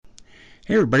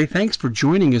Hey everybody, thanks for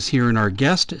joining us here in our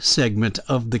guest segment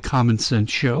of the Common Sense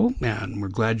Show, and we're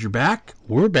glad you're back.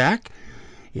 We're back,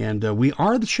 and we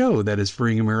are the show that is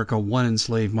freeing America one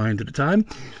enslaved mind at a time.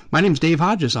 My name's Dave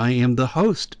Hodges. I am the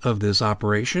host of this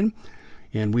operation,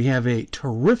 and we have a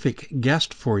terrific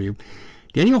guest for you,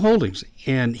 Daniel Holdings,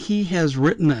 and he has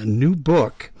written a new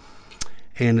book,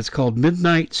 and it's called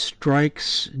Midnight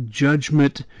Strikes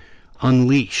Judgment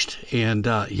Unleashed, and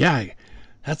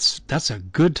that's a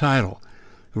good title.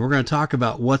 And we're going to talk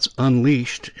about what's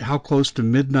unleashed, how close to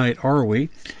midnight are we.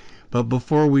 But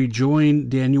before we join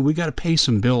Daniel, we got to pay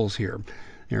some bills here.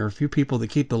 There are a few people that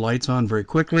keep the lights on very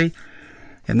quickly.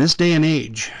 In this day and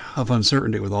age of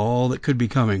uncertainty with all that could be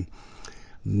coming,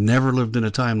 never lived in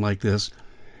a time like this.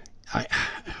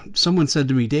 Someone said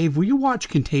to me, Dave, will you watch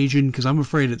Contagion? Because I'm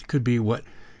afraid it could be what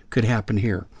could happen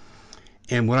here.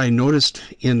 And what I noticed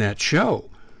in that show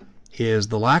is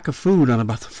the lack of food on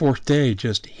about the fourth day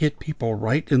just hit people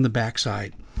right in the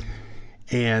backside.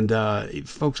 And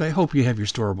folks, I hope you have your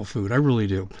storable food. I really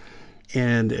do.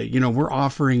 And, we're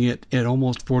offering it at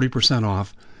almost 40%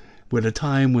 off at a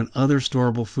time when other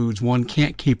storable foods, one,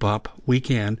 can't keep up. We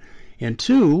can. And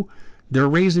two, they're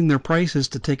raising their prices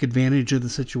to take advantage of the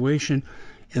situation.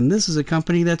 And this is a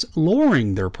company that's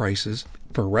lowering their prices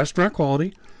for restaurant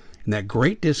quality and that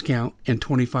great discount and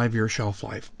 25-year shelf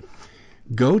life.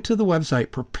 Go to the website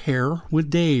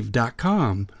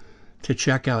preparewithdave.com to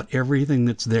check out everything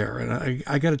that's there. And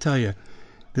I got to tell you,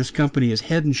 this company is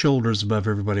head and shoulders above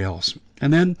everybody else.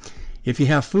 And then if you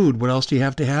have food, what else do you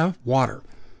have to have? Water.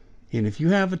 And if you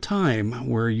have a time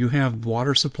where you have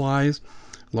water supplies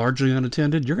largely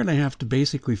unattended, you're going to have to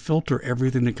basically filter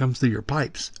everything that comes through your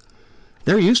pipes.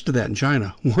 They're used to that in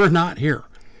China. We're not here.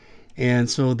 And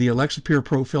so the Alexa Pure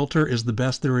Pro filter is the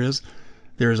best there is.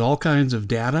 There's all kinds of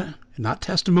data, not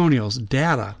testimonials,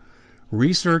 data,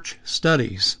 research,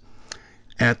 studies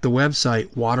at the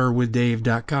website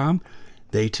waterwithdave.com.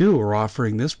 They too are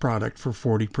offering this product for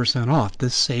 40% off.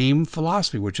 The same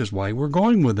philosophy, which is why we're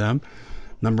going with them.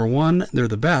 Number one, they're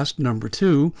the best. Number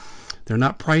two, they're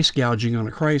not price gouging on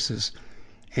a crisis.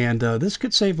 And this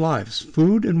could save lives.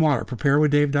 Food and water.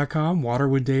 Preparewithdave.com,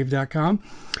 waterwithdave.com.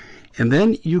 And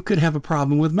then you could have a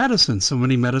problem with medicine. So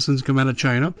many medicines come out of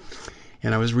China.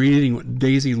 And I was reading what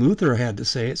Daisy Luther had to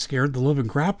say. It scared the living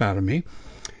crap out of me.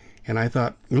 And I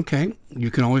thought, okay, you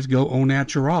can always go au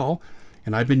natural.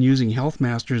 And I've been using Health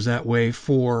Masters that way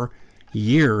for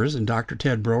years, and Dr.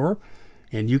 Ted Broer.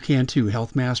 And you can too.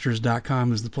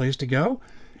 Healthmasters.com is the place to go.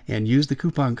 And use the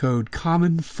coupon code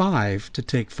COMMON5 to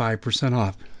take 5%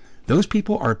 off. Those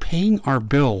people are paying our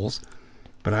bills,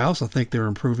 but I also think they're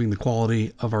improving the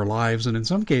quality of our lives, and in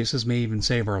some cases may even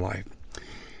save our life.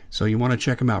 So you want to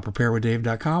check them out,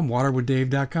 preparewithdave.com,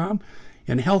 waterwithdave.com,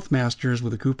 and Health Masters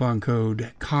with the coupon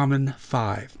code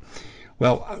COMMON5.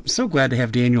 Well, I'm so glad to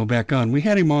have Daniel back on. We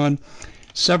had him on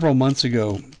several months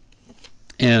ago,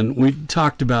 and we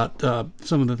talked about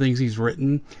some of the things he's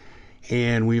written,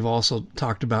 and we've also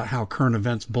talked about how current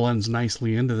events blends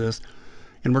nicely into this.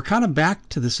 And we're kind of back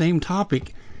to the same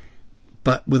topic,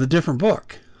 but with a different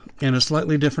book and a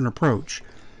slightly different approach.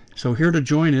 So here to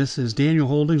join us is Daniel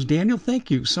Holdings. Daniel, thank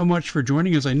you so much for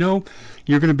joining us. I know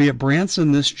you're going to be at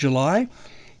Branson this July,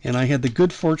 and I had the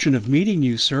good fortune of meeting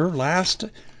you, sir, last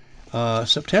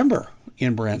September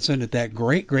in Branson at that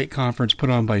great conference put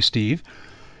on by Steve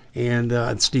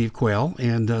and Steve Quayle.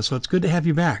 And so it's good to have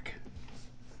you back.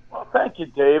 Well, thank you,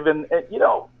 Dave. And let me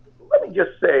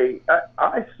just say,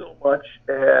 I so much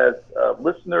as a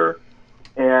listener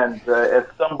and as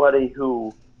somebody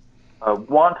who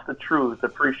wants the truth,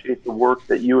 appreciate the work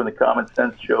that you and the Common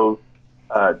Sense Show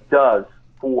does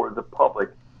for the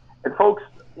public. And folks,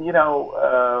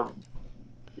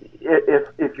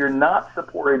 if you're not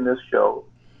supporting this show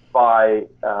by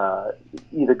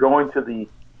either going to the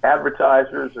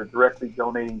advertisers or directly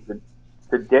donating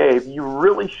to Dave, you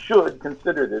really should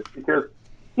consider this, because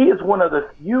he is one of the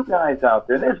few guys out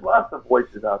there, and there's lots of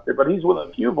voices out there, but he's one of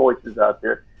the few voices out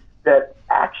there that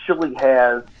actually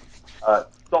has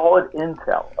solid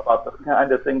intel about the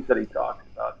kind of things that he talks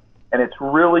about. And it's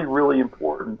really, really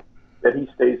important that he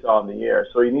stays on the air.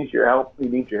 So he needs your help. He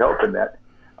needs your help in that.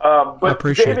 But I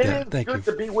appreciate Dave, that. Thank you. It is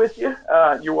good to be with you.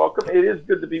 You're welcome. It is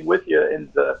good to be with you. And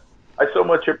I so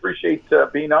much appreciate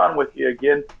being on with you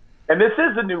again. And this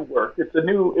is a new work. It's a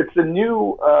new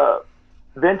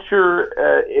venture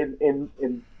in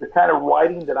the kind of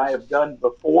writing that I have done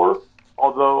before.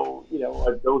 Although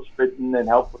I've ghostwritten and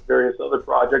helped with various other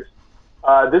projects.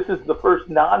 This is the first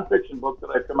nonfiction book that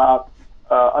I've come out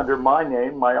under my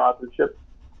name, my authorship.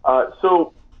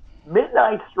 So,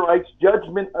 Midnight Strikes,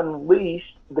 Judgment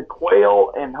Unleashed, the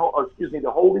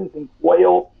Holdings and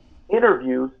Quayle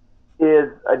interviews is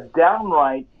a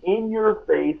downright in your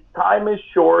face, time is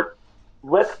short,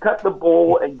 let's cut the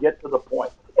bull and get to the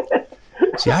point.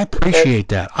 See, I appreciate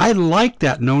that. I like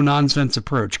that no-nonsense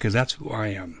approach because that's who I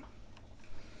am.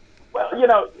 Well,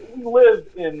 we live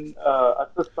in a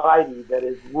society that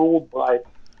is ruled by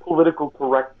political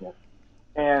correctness.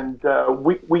 And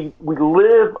we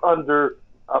live under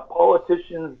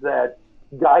politicians that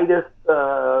guide us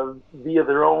via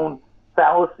their own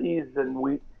fallacies, and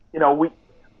we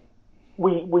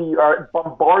are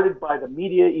bombarded by the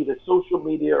media, either social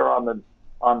media or on the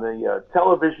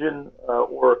television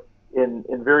or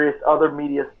in various other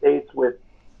media states with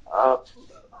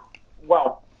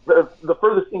the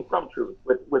furthest thing from truth,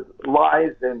 with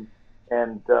lies and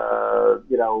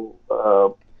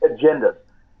agendas.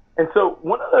 And so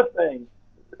one of the things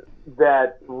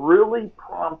that really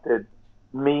prompted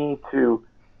me to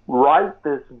write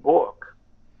this book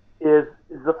is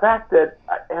the fact that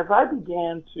as I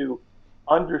began to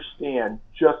understand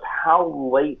just how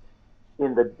late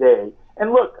in the day,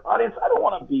 and look, audience, I don't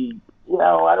want to be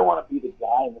the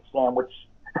guy in the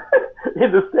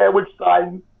sandwich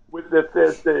sign that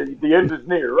says the end is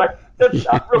near, right? That's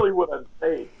not really what I'm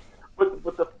saying.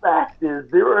 But the fact is,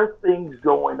 there are things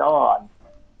going on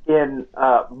in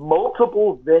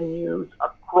multiple venues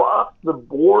across the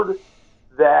board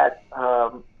that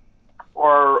are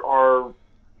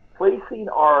placing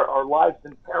our lives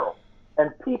in peril.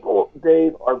 And people,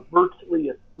 Dave, are virtually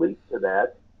asleep to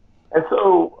that. And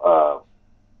so,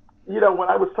 when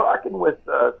I was talking with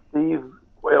Steve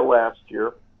Quayle last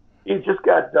year, he just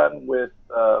got done with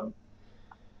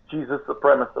Jesus, the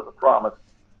Premise of the Promise.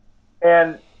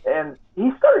 And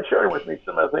he started sharing with me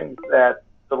some of the things that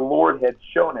the Lord had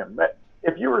shown him.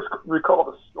 If you recall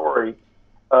the story,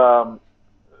 the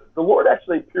Lord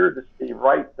actually appeared to Steve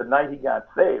right the night he got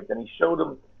saved, and he showed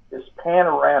him this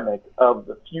panoramic of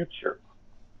the future.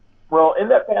 Well, in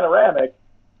that panoramic,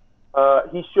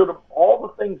 he showed him all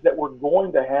the things that were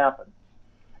going to happen.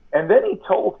 And then he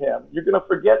told him, you're going to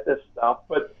forget this stuff,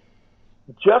 but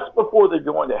just before they're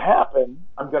going to happen,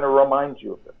 I'm going to remind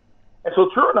you of it. And so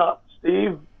true enough,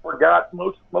 Steve forgot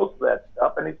most of that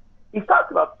stuff, and he's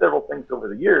talked about several things over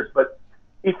the years, but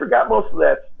he forgot most of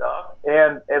that stuff.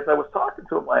 And as I was talking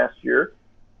to him last year,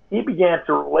 he began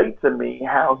to relate to me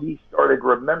how he started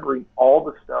remembering all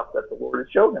the stuff that the Lord had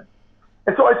shown him.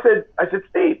 And so I said,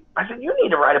 Steve, you need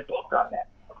to write a book on that.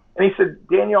 And he said,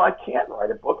 Daniel, I can't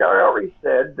write a book. I already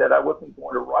said that I wasn't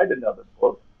going to write another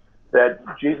book, that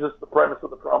Jesus, the Premise of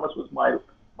the Promise, was my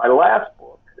last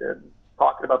book, and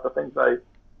talking about the things I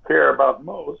care about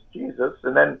most, Jesus.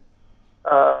 And then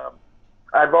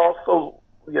I've also,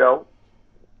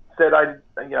 said I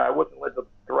wasn't led to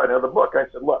write another book. I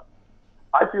said, look,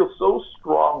 I feel so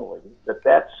strongly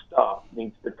that stuff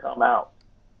needs to come out.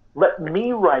 Let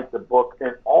me write the book,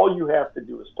 and all you have to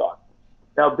do is talk.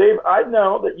 Now, Dave, I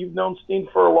know that you've known Steve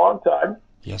for a long time.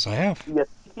 Yes, I have. Yes,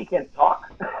 he can talk.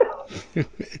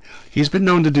 He's been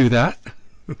known to do that.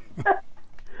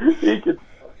 He can.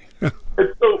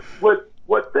 And so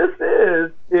what this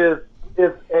is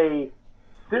a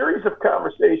series of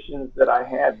conversations that I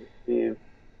had with Steve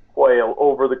Quayle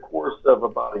over the course of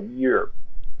about a year.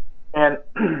 And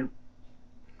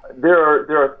there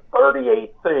are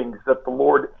 38 things that the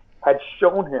Lord had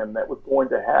shown him that was going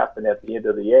to happen at the end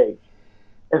of the age.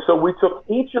 And so we took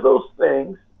each of those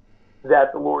things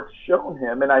that the Lord shown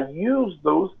him, and I used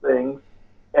those things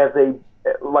as a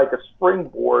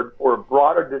springboard for a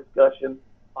broader discussion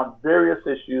on various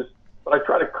issues, but I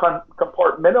try to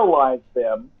compartmentalize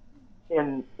them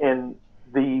in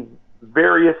the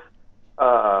various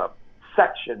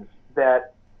sections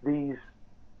that these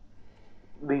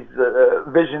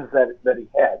visions that he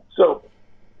had. So,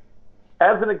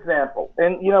 as an example,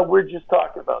 and we're just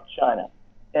talking about China.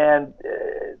 And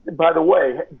by the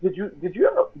way, did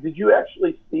you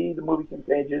actually see the movie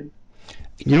Contagion?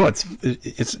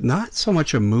 It's not so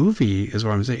much a movie, is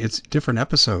what I'm saying. It's different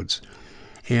episodes.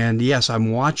 And yes,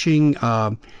 I'm watching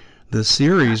the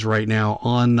series right now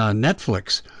on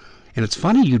Netflix. And it's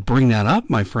funny you'd bring that up,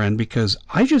 my friend, because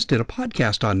I just did a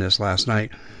podcast on this last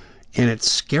night, and it's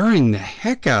scaring the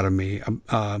heck out of me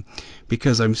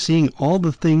because I'm seeing all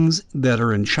the things that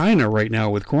are in China right now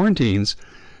with quarantines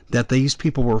that these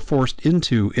people were forced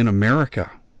into in America.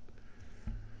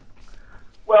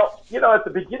 Well, at the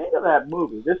beginning of that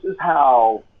movie, this is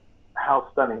how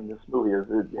stunning this movie is.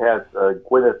 It has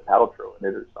Gwyneth Paltrow in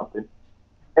it or something.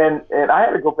 And I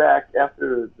had to go back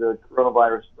after the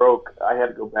coronavirus broke. I had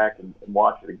to go back and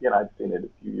watch it again. I'd seen it a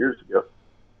few years ago.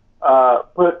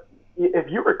 But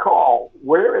if you recall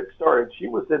where it started, she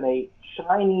was in a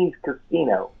Chinese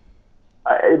casino,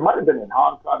 it might have been in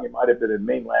Hong Kong, it might have been in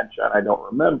mainland China, I don't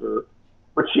remember,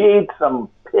 but she ate some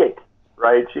pig,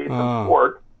 right? She ate some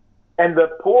pork, and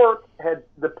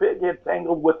the pig had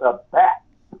tangled with a bat.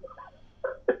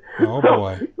 Oh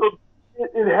boy. So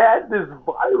it had this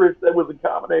virus that was a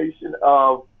combination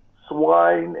of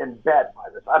swine and bat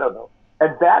virus. I don't know.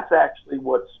 And that's actually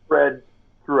what spread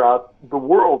throughout the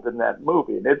world in that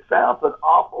movie. And it sounds an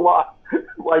awful lot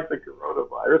like the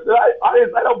coronavirus. And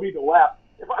I don't mean to laugh.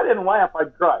 If I didn't laugh,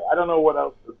 I'd cry. I don't know what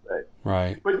else to say.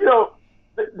 Right. But,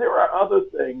 there are other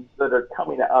things that are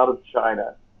coming out of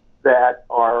China that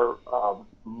are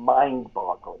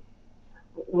mind-boggling.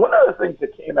 One of the things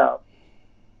that came out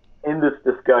in this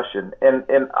discussion, and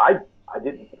I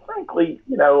didn't, frankly,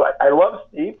 I love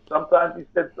Steve. Sometimes he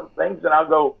said some things, and I'll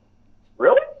go,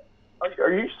 really?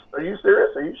 Are you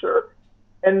serious? Are you sure?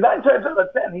 And 9 times out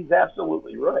of 10, he's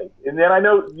absolutely right. And then I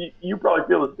know you probably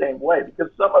feel the same way,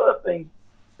 because some of the things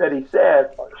that he says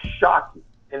are shocking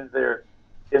in their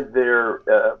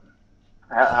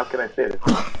how can I say this?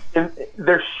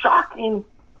 They're shocking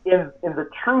in the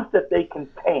truth that they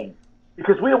contain,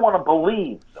 because we don't want to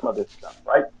believe some of this stuff,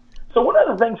 right? So one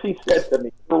of the things he said to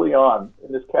me early on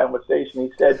in this conversation,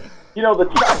 he said, the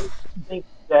Chinese think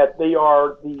that they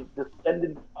are the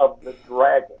descendants of the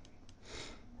dragon.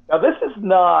 Now, this is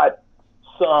not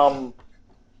some,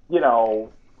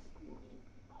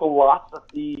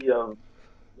 philosophy of,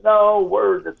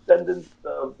 we're descendants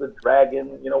of the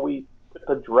dragon. We put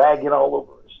the dragon all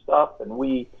over our stuff, and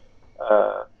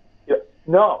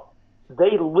no.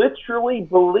 They literally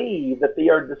believe that they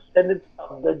are descendants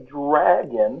of the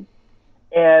dragon,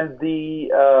 and the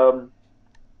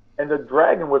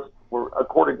dragon were,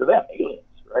 according to them, aliens,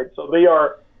 right? So they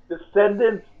are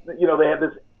descendants. They have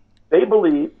this. They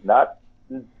believe, not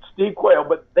Steve Quayle,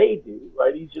 but they do,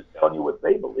 right? He's just telling you what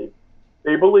they believe.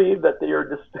 They believe that they are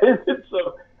descendants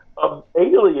of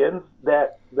aliens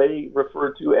that they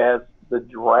refer to as the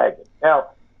dragon. Now,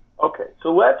 okay,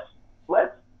 so let's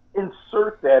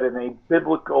insert that in a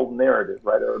biblical narrative,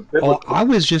 right? I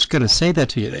was just going to say that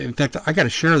to you. In fact, I got to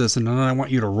share this, and then I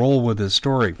want you to roll with this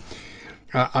story.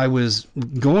 I was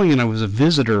going, and I was a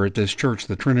visitor at this church,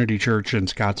 the Trinity Church in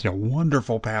Scottsdale.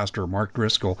 Wonderful pastor, Mark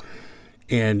Driscoll.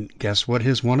 And guess what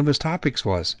one of his topics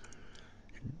was?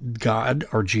 God,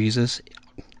 or Jesus,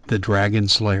 the Dragon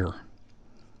Slayer.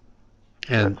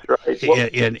 And, that's right. Well,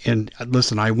 and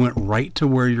listen, I went right to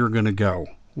where you're going to go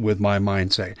with my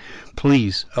mindset.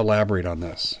 Please elaborate on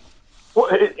this. Well,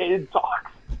 it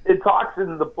talks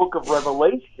in the book of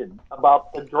Revelation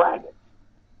about the dragon,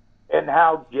 and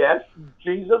how, yes,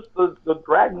 Jesus, the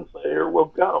dragon slayer, will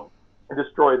come and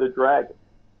destroy the dragon.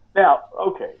 Now,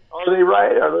 okay, are they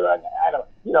right? Are they right? I don't.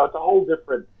 It's a whole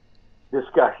different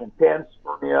discussion.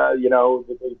 Panspermia,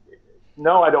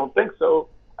 no, I don't think so.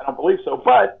 I don't believe so.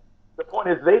 But the point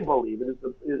is, they believe it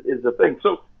is the thing.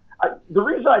 So the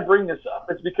reason I bring this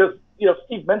up is because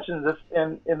Steve mentioned this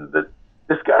in the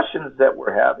discussions that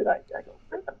we're having. I go,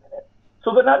 wait a minute.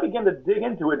 So then I begin to dig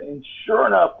into it, and sure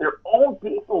enough, their own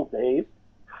people, Dave,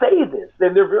 say this,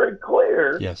 and they're very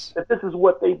clear that this is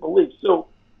what they believe. So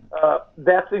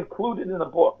that's included in the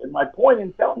book. And my point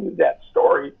in telling you that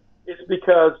story is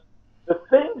because the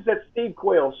things that Steve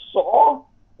Quayle saw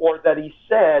or that he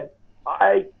said,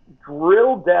 I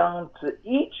drilled down to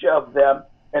each of them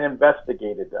and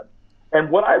investigated them. And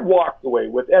what I walked away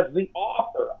with as the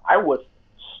author, I was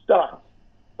stunned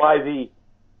by the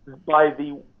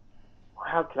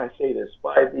how can I say this?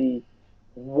 By the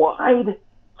wide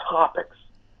topics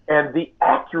and the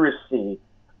accuracy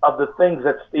of the things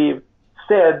that Steve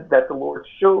said that the Lord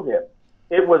showed him.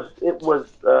 It was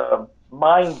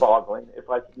mind-boggling, if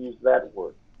I can use that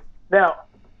word. Now,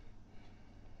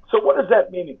 so what does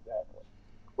that mean exactly?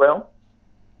 Well,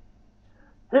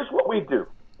 here's what we do,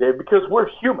 Dave, because we're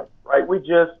human, right? We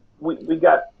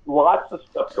got lots of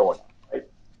stuff going on, right?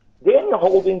 Daniel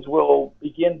Holdings will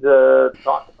begin to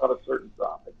talk about a certain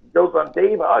topic. He goes on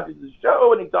Dave Hodges'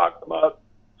 show and he talks about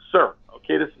CERN.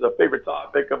 Okay, this is a favorite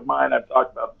topic of mine. I've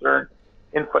talked about CERN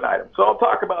infinitum. So I'll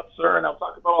talk about CERN. I'll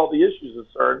talk about all the issues of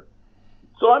CERN.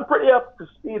 So I'm pretty up to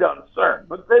speed on CERN.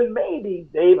 But then maybe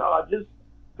Dave Hodges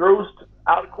throws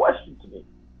out a question to me.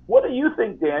 What do you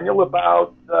think, Daniel,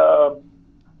 about the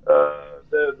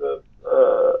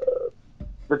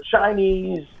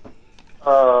Chinese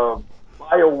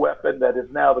bioweapon that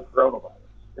is now the coronavirus?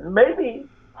 And maybe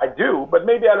I do, but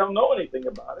maybe I don't know anything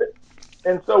about it.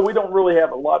 And so we don't really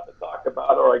have a lot to talk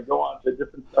about, or I go on to a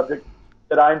different subject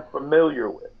that I'm familiar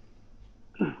with.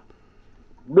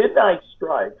 Midnight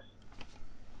Strikes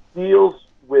deals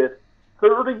with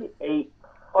 38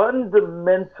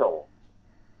 fundamental,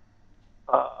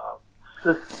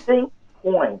 succinct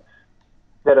points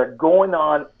that are going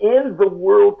on in the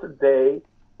world today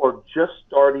or just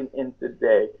starting in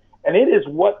today. And it is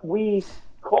what we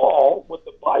call, what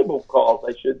the Bible calls,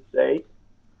 I should say,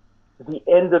 the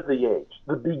end of the age,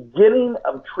 the beginning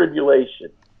of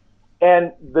tribulation.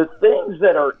 And the things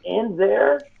that are in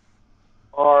there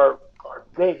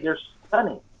they're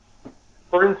stunning.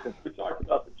 For instance, we talked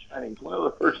about the Chinese. One of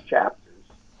the first chapters,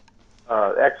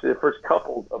 actually the first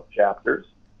couple of chapters,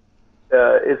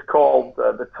 is called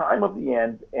The Time of the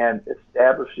End and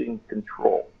Establishing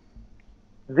Control.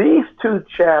 These two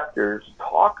chapters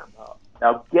talk about,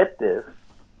 now get this,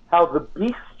 how the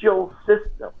bestial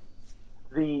system,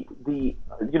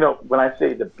 when I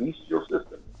say the bestial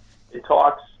system, it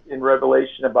talks in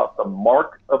Revelation about the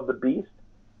mark of the beast.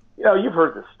 You've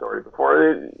heard this story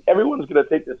before. Everyone's going to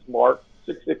take this mark,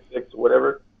 666 or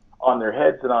whatever, on their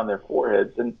heads and on their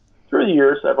foreheads. And through the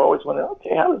years, I've always wondered,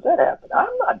 okay, how does that happen?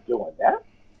 I'm not doing that.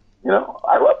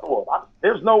 I love the Lord.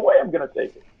 There's no way I'm going to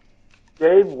take it.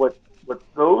 Dave, what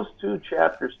those two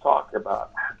chapters talk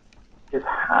about is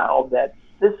how that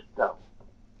system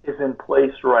is in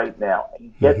place right now.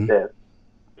 And get this,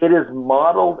 it is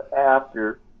modeled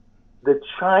after the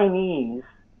Chinese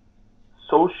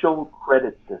social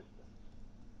credit system.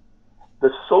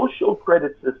 The social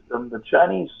credit system, the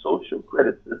Chinese social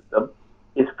credit system,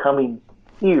 is coming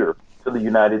here to the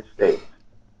United States.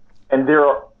 And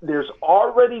there's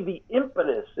already the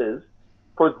impetuses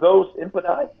for those impeti,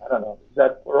 I don't know, is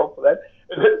that plural for that?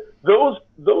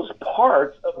 Those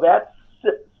parts of that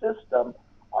system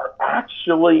are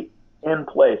actually in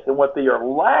place. And what they are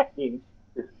lacking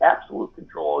is absolute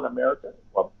control in America,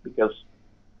 well, because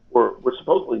we're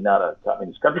supposedly not a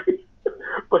communist country.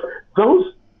 But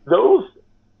those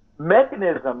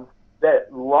mechanisms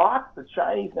that lock the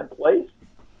Chinese in place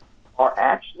are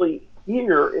actually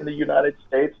here in the United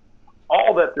States.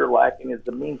 All that they're lacking is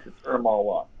the means to turn them all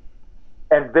on.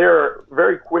 And they're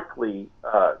very quickly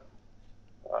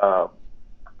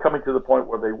coming to the point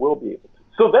where they will be able to.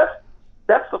 So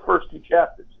that's the first two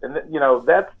chapters. And,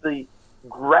 that's the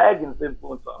dragon's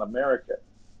influence on America.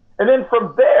 And then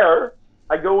from there,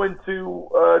 I go into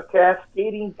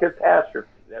cascading catastrophe.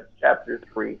 That's chapter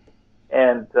 3.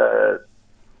 And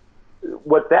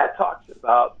what that talks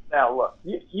about, now look,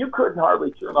 you couldn't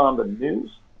hardly turn on the news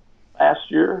last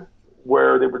year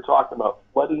where they were talking about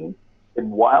flooding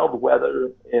and wild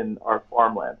weather in our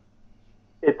farmland.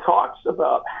 It talks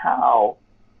about how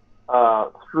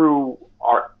through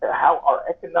how our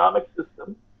economic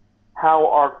system, how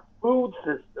our food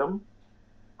system,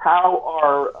 how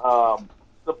our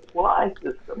supply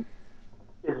system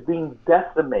is being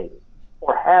decimated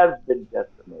or has been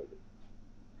decimated.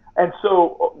 And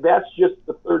so that's just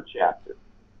the third chapter.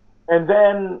 And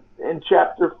then in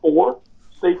chapter 4,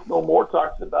 Safe No More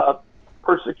talks about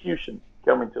persecution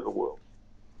coming to the world.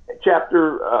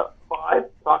 Chapter 5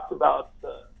 talks about,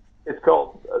 it's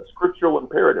called scriptural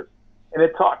imperatives. And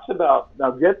it talks about,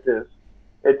 now get this,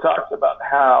 it talks about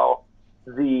how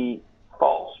the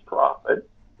false prophet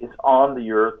is on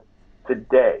the earth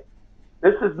today.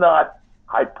 This is not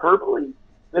hyperbole.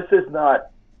 This is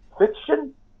not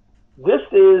fiction. This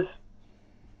is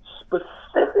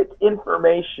specific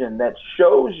information that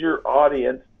shows your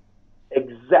audience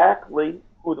exactly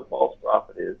who the false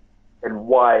prophet is and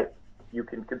why you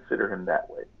can consider him that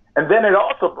way. And then it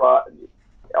also brought,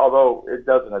 although it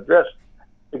doesn't address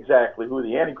exactly who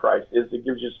the Antichrist is, it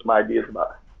gives you some ideas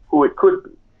about who it could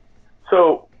be.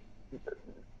 So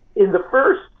in the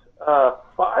first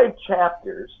 5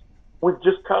 chapters, we've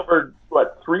just covered,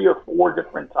 3 or 4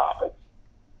 different topics.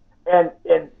 And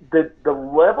the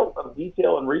level of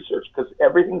detail and research, because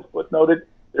everything's footnoted,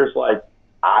 there's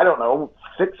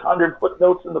 600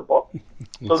 footnotes in the book,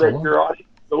 so that your audience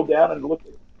can go down and look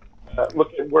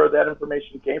at where that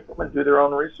information came from and do their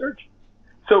own research.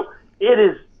 So it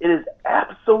is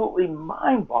absolutely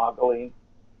mind-boggling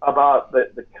about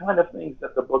the kind of things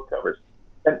that the book covers.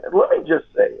 And let me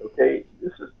just say, okay,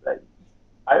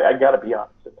 I got to be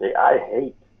honest, okay, I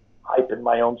hate hyping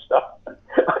my own stuff.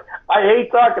 I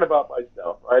hate talking about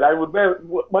myself, right? I would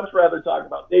much rather talk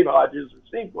about Dave Hodges or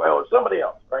Steve Doyle or somebody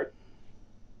else, right?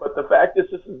 But the fact is,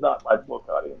 this is not my book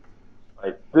audience,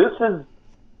 right? This is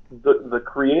the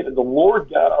Creator, the Lord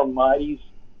God Almighty's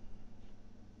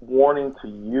warning to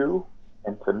you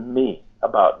and to me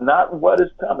about not what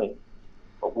is coming,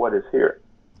 but what is here.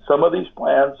 Some of these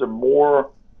plans are more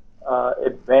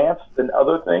advanced than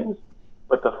other things,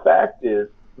 but the fact is,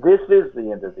 this is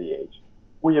the end of the age.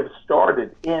 We have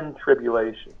started in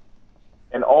tribulation.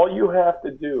 And all you have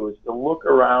to do is to look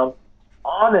around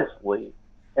honestly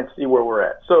and see where we're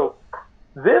at. So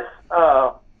this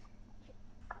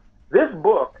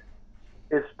book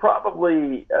is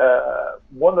probably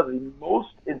one of the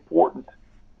most important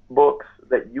books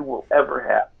that you will ever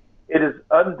have. It is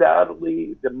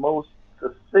undoubtedly the most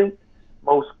succinct,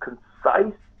 most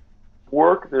concise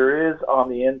work there is on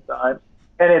the end times,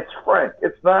 and it's frank.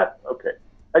 It's not okay.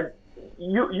 I,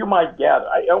 you might gather.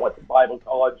 I went to Bible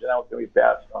college and I was going to be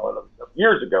pastor and all that other stuff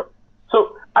years ago.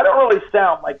 So I don't really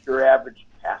sound like your average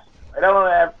pastor. I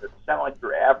don't sound like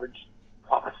your average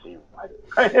prophecy writer.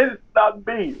 Right? It's not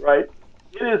me, right?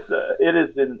 It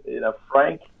is in a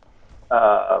frank,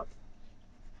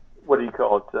 what do you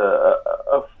call it?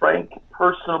 A frank,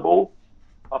 personable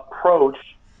approach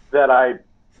that I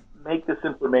make this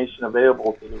information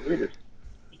available to the readers,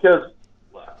 because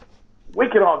we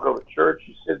can all go to church.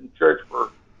 You sit in church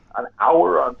for an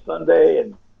hour on Sunday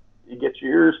and you get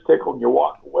your ears tickled and you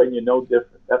walk away and you know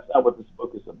different. That's not what this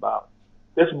book is about.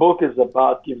 This book is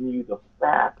about giving you the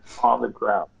facts on the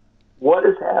ground. What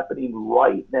is happening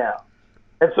right now?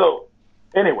 And so,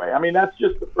 anyway, I mean, that's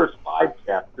just the first 5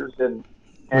 chapters, and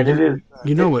it is.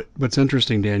 You know what's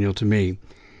interesting, Daniel, to me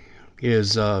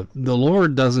is the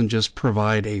Lord doesn't just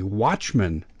provide a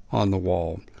watchman on the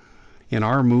wall. In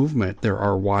our movement, there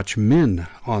are watchmen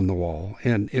on the wall.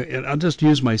 And I'll just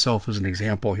use myself as an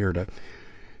example here to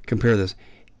compare this.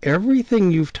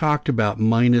 Everything you've talked about,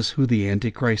 minus who the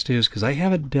Antichrist is, because I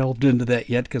haven't delved into that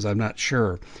yet because I'm not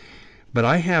sure, but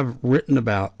I have written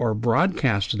about or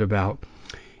broadcasted about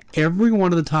every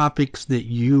one of the topics that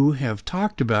you have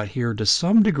talked about here to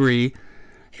some degree.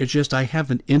 It's just I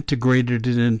haven't integrated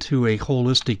it into a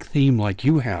holistic theme like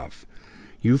you have.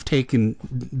 You've taken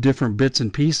different bits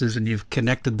and pieces and you've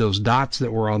connected those dots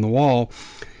that were on the wall,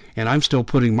 and I'm still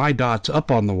putting my dots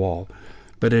up on the wall.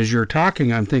 But as you're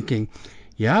talking, I'm thinking,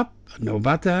 yep, know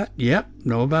about that. Yep,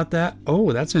 know about that.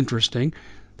 Oh, that's interesting.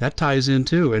 That ties in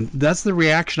too. And that's the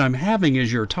reaction I'm having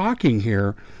as you're talking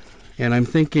here. And I'm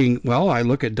thinking, well, I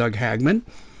look at Doug Hagman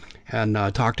and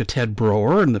talk to Ted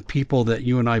Broer and the people that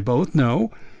you and I both know,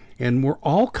 and we're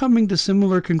all coming to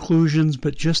similar conclusions,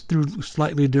 but just through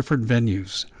slightly different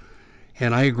venues.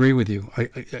 And I agree with you.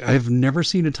 I've never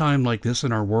seen a time like this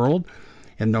in our world,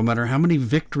 and no matter how many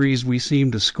victories we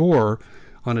seem to score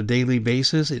on a daily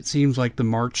basis, it seems like the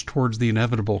march towards the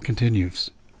inevitable continues.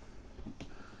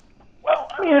 Well,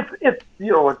 I mean, it's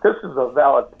this is a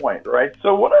valid point, right?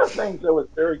 So one of the things I was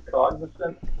very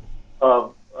cognizant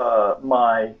of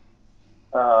my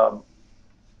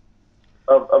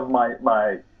of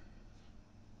my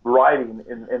writing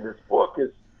in this book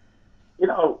is,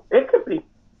 it could be,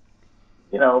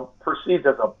 perceived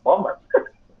as a bummer,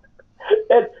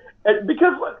 and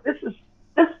because look, this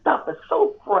stuff is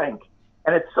so frank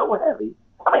and it's so heavy.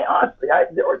 I mean, honestly,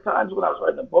 there were times when I was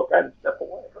writing the book, I had to step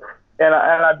away, and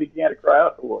I began to cry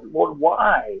out to the Lord,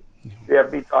 why do you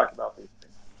have me talk about these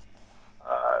things?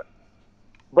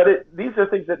 But these are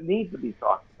things that need to be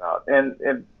talked about,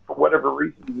 and for whatever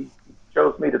reason, He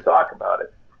chose me to talk about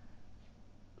it.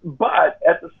 But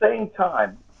at the same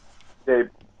time, Dave,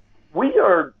 we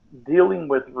are dealing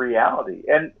with reality,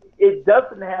 and it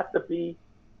doesn't have to be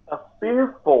a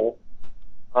fearful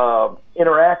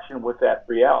interaction with that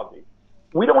reality.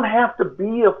 We don't have to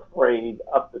be afraid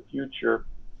of the future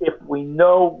if we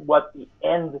know what the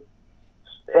end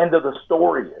of the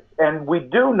story is, and we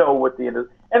do know what the end is.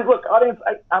 And look, audience,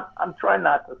 I'm trying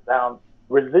not to sound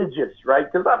religious, right?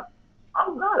 Because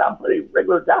I'm not. I'm a pretty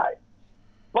regular guy,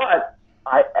 but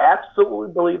I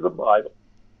absolutely believe the Bible.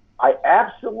 I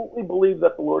absolutely believe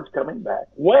that the Lord's coming back.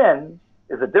 When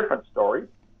is a different story.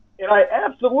 And I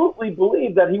absolutely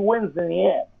believe that He wins in the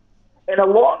end. And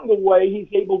along the way, He's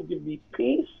able to give me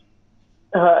peace,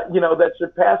 that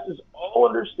surpasses all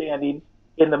understanding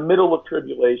in the middle of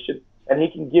tribulation. And He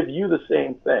can give you the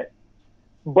same thing.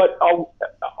 But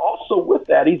also with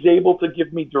that, He's able to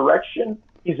give me direction.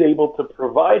 He's able to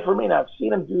provide for me. And I've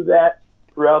seen Him do that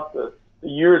throughout the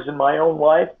years in my own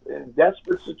life in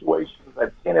desperate situations.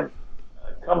 I've seen Him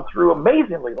come through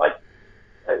amazingly. Like,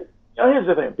 here's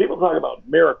the thing. People talk about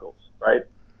miracles, right?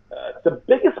 The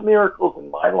biggest miracles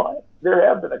in my life, there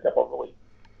have been a couple of really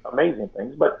amazing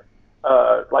things, but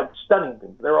like stunning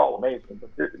things. They're all amazing, but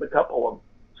there's a couple of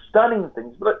stunning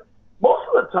things. But most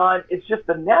of the time, it's just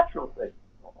a natural thing.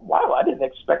 Wow, I didn't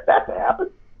expect that to happen.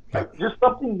 Like, just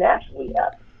something naturally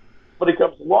happens. But it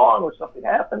comes along or something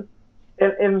happens,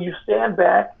 and you stand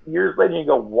back years later and you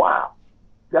go, wow,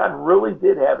 God really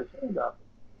did have His hand on me.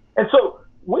 And so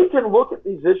we can look at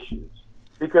these issues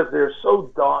because they're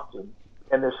so daunting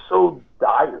and they're so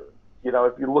dire,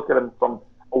 if you look at them from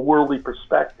a worldly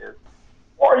perspective.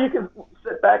 Or you can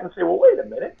sit back and say, well, wait a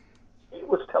minute, He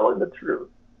was telling the truth.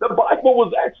 The Bible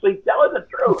was actually telling the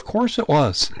truth. Of course it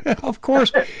was. Of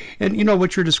course. And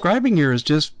what you're describing here is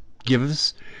just give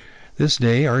us this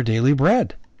day our daily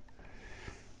bread.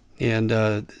 And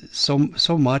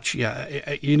so much, yeah,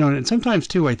 and sometimes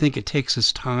too, I think it takes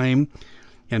us time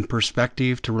and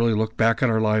perspective to really look back at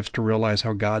our lives to realize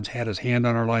how God's had his hand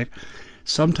on our life.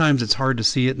 Sometimes it's hard to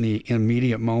see it in the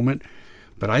immediate moment,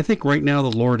 but I think right now the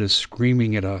Lord is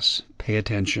screaming at us, pay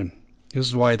attention. This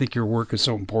is why I think your work is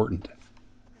so important.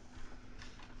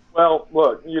 Well,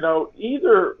 look,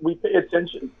 either we pay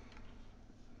attention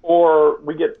or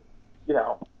we get,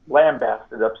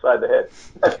 lambasted upside the head.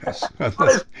 Yes.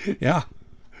 Yeah.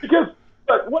 Because,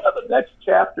 but one of the next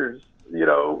chapters,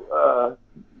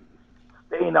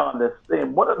 staying on this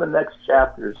theme, one of the next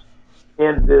chapters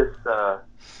in this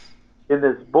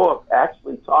book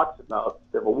actually talks about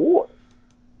civil war,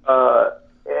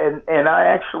 and I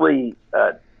actually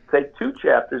take 2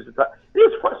 chapters. It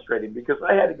was frustrating because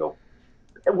I had to go.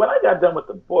 And when I got done with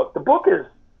the book is,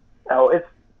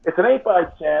 it's an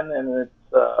 8x10 and it's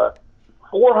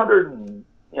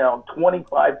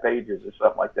 425 pages or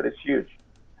something like that. It's huge.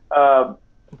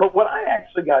 But when I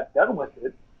actually got done with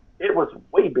it, it was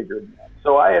way bigger than that.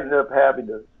 So I ended up having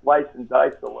to slice and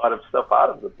dice a lot of stuff out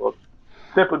of the book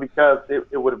simply because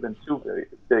it would have been too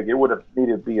big. It would have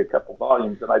needed to be a couple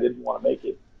volumes, and I didn't want to make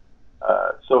it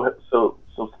so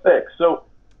thick. So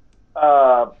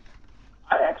I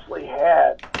actually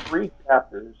had 3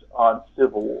 chapters on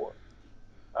Civil War.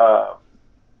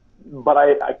 But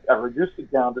I reduced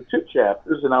it down to 2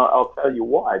 chapters, and I'll tell you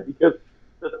why. Because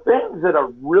the things that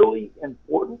are really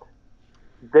important,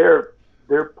 they're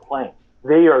plain.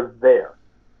 They are there.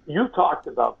 You talked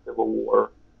about Civil War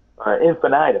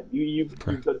infinitum. You've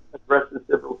addressed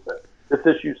this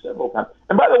issue several times.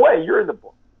 And by the way, you're in the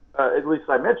book. At least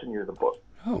I mentioned you're in the book.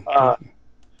 Oh.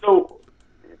 So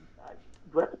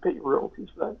do I have to pay you royalties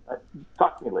for that?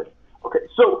 Talk to me later. Okay.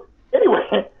 So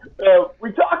anyway,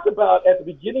 we talked about at the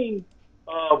beginning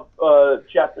of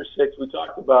chapter 6, we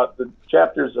talked about the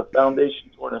chapters of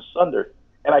Foundation Torn Asunder,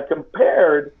 and I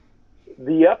compared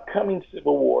the upcoming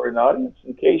Civil War. And audience,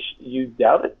 in case you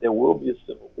doubt it, there will be a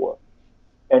Civil War.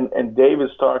 And Dave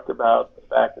has talked about the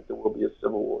fact that there will be a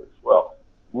Civil War as well.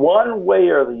 One way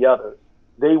or the other,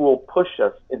 they will push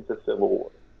us into Civil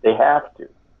War. They have to.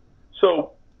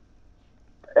 So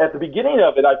at the beginning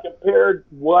of it, I compared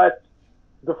what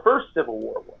the first Civil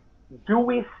War was. Do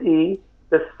we see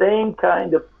the same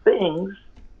kind of things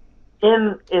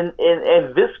in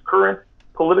this current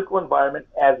political environment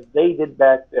as they did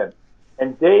back then?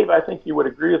 And Dave, I think you would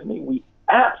agree with me. We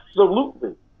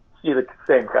absolutely see the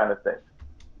same kind of things.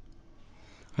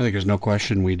 I think there's no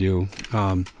question we do.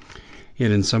 And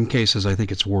in some cases, I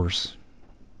think it's worse.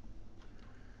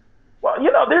 Well,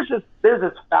 there's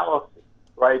this fallacy,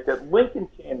 right, that Lincoln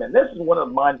came in. This is one of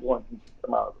the mind-blowing things that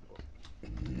come out of the book.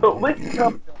 So Lincoln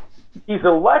comes in, he's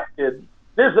elected.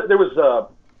 There was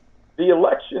the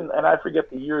election, and I forget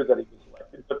the year that he was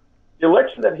elected, but the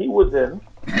election that he was in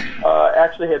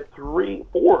actually had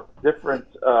 4 different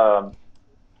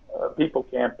people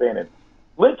campaigning.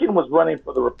 Lincoln was running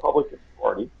for the Republican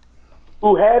Party,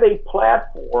 who had a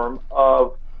platform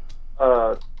of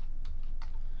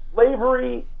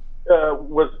slavery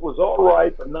was all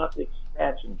right, but not the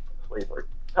expansion of slavery.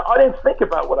 Now, I didn't think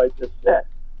about what I just said.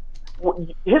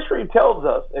 History tells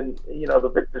us, and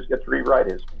the victors get to rewrite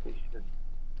history. You should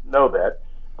know that.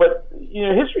 But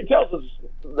history tells us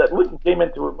that Lincoln came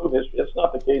in to remove history. That's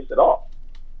not the case at all.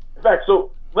 In fact,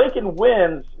 so Lincoln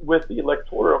wins with the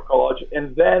Electoral College,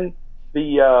 and then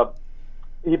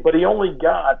but he only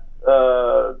got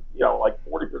like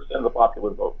 40% of the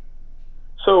popular vote.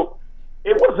 So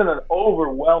it wasn't an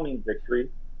overwhelming victory.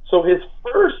 So his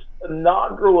first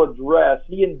inaugural address,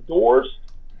 he endorsed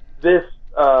this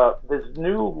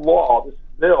new law, this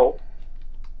bill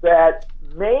that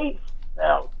made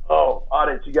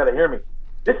audience, you got to hear me.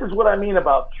 This is what I mean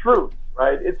about truth,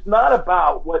 right? It's not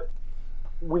about what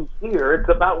we hear. It's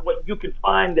about what you can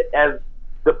find as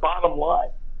the bottom line.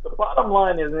 The bottom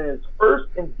line is in his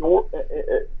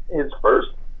first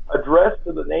address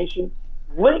to the nation,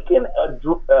 Lincoln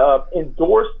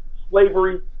endorsed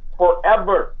slavery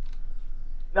forever.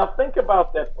 Now think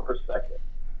about that for a second.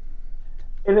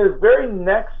 In his very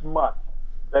next month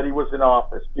that he was in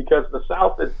office, because the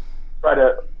South had tried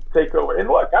to take over. And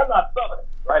look, I'm not Southern,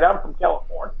 right? I'm from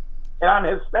California, and I'm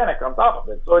Hispanic on top of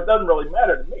it, so it doesn't really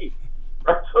matter to me,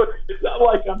 right? So it's not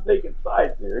like I'm taking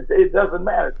sides here. It doesn't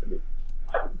matter to me.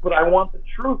 But I want the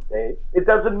truth, Dave. It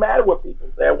doesn't matter what people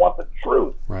say. I want the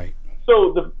truth. Right.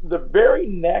 So the very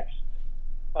next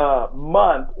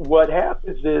month, what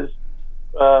happens is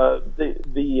the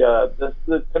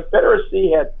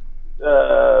Confederacy had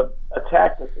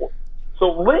attacked the fort.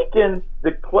 So Lincoln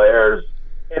declares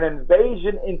an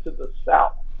invasion into the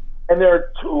South. And there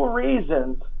are two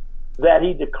reasons that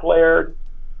he declared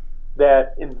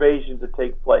that invasion to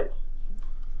take place.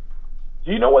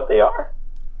 Do you know what they are?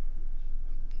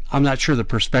 I'm not sure the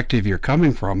perspective you're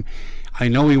coming from. I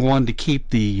know he wanted to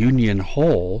keep the Union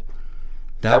whole.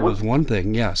 That was one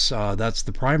thing, yes. That's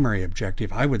the primary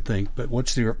objective, I would think. But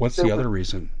what's the other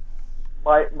reason?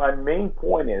 My main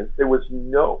point is there was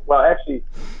no, well, actually,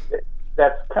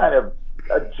 that's kind of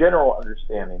a general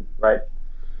understanding, right?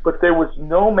 But there was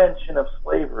no mention of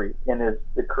slavery in his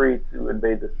decree to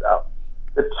invade the South.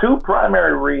 The two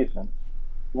primary reasons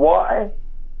why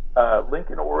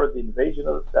Lincoln ordered the invasion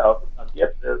of the South, now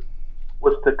get this,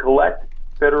 was to collect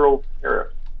federal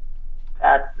tariffs,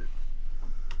 taxes.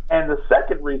 And the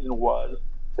second reason was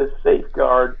to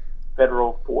safeguard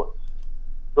federal forts.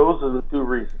 Those are the two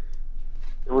reasons.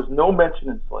 There was no mention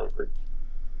in slavery.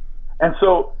 And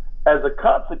so, as a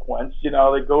consequence, they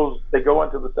go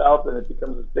into the South and it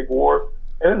becomes this big war,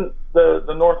 and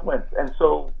the North wins. And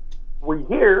so we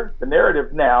hear the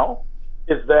narrative now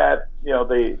is that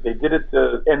they did it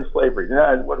to end slavery.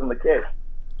 No, it wasn't the case.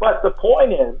 But the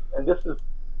point is, and this is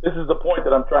the point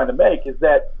that I'm trying to make, is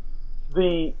that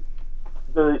the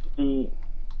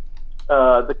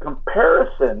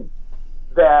comparison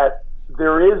that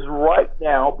there is right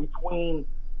now between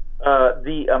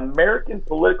the American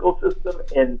political system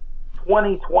in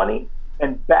 2020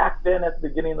 and back then at the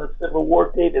beginning of the Civil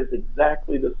War date is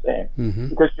exactly the same. Mm-hmm.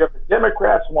 Because you have the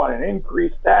Democrats wanting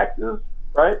increased taxes,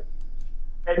 right?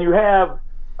 And you have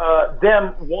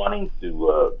them wanting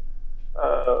to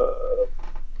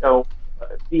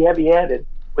be heavy-handed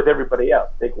with everybody else,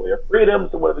 take away our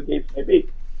freedoms or whatever the case may be.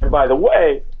 And by the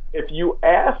way, if you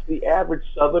ask the average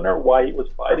Southerner why he was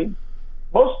fighting,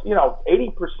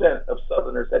 80% of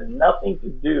Southerners had nothing to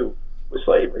do with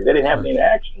slavery. They didn't have any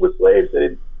interaction with slaves. They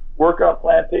didn't work on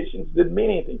plantations. It didn't mean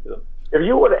anything to them. If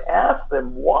you were to ask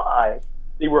them why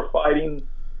they were fighting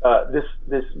this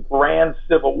grand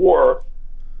civil war,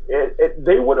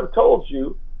 they would have told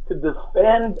you to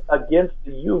defend against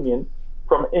the Union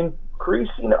from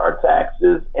increasing our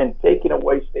taxes and taking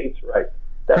away states' rights.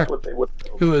 That's what they would have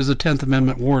told you. It was a 10th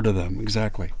Amendment war to them,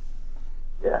 exactly.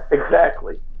 Yeah,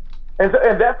 exactly. And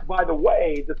that's, by the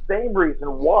way, the same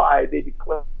reason why they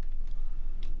declared.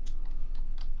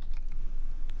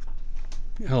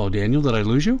 Hello, Daniel. Did I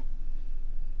lose you?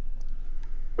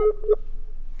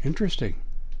 Interesting.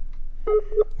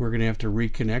 We're going to have to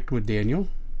reconnect with Daniel.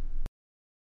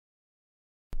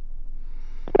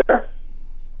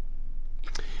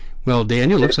 Well,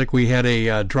 Daniel, looks like we had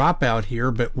a dropout here,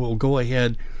 but we'll go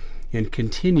ahead and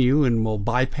continue, and we'll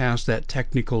bypass that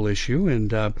technical issue.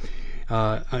 And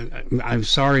I'm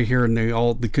sorry here in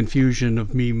all the confusion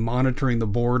of me monitoring the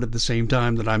board at the same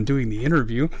time that I'm doing the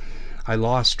interview. I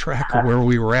lost track of where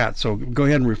we were at. So go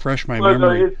ahead and refresh my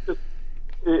memory.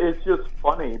 It's just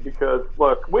funny because,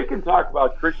 look, we can talk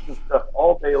about Christian stuff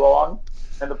all day long,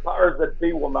 and the powers that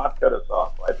be will not cut us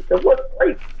off, right? Because we're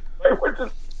crazy, right? We're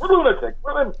lunatics.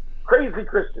 We're them crazy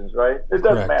Christians, right? It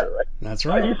doesn't matter, right? That's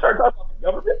right. You start talking about the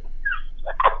government,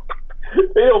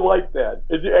 they don't like that.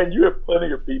 And you have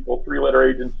plenty of people, three-letter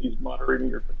agencies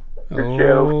monitoring your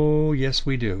channel. Oh, yes,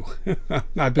 we do.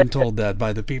 I've been told that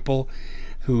by the people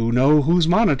who know who's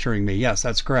monitoring me. Yes,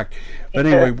 that's correct. But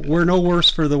anyway, we're no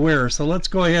worse for the wear. So let's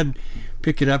go ahead and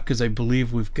pick it up because I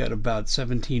believe we've got about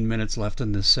 17 minutes left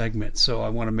in this segment. So I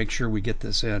want to make sure we get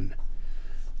this in.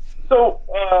 So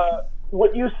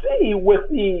what you see with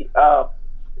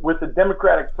the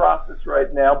Democratic process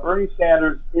right now, Bernie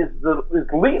Sanders is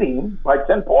leading by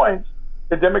 10 points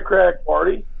the Democratic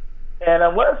Party, and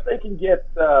unless they can get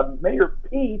Mayor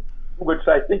Pete, which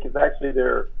I think is actually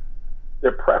their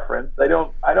preference, I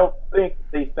don't think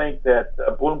they think that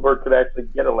Bloomberg could actually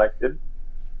get elected.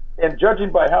 And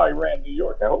judging by how he ran New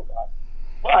York, I hope not.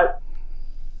 But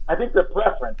I think their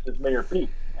preference is Mayor Pete,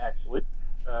 actually,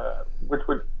 which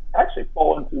would actually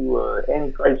fall into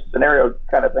Antichrist scenario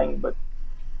kind of thing, but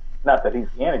not that he's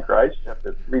the Antichrist. You have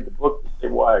to read the book to see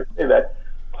why I say that.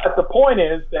 But the point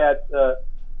is that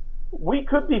we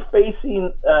could be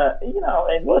facing,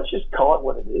 and let's just call it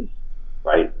what it is,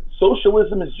 right?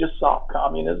 Socialism is just soft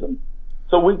communism.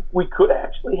 So we could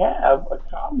actually have a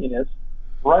communist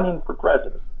running for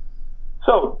president.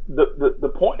 So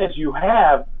the point is you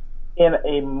have, in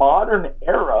a modern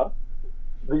era,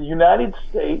 the United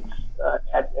States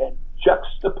at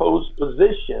juxtaposed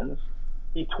positions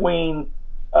between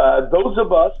those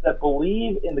of us that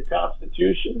believe in the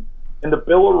Constitution and the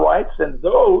Bill of Rights and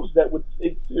those that would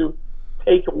seek to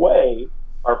take away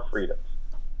our freedoms.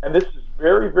 And this is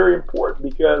very, very important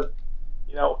because,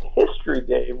 history,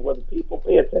 Dave, whether people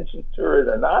pay attention to it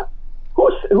or not,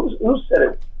 who said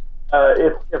it?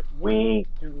 if we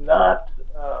do not,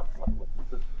 what is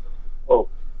this quote?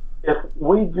 If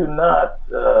we do not,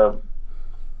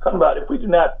 something about if we do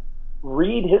not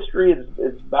read history,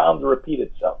 it's bound to repeat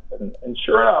itself. And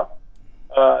sure enough,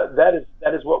 that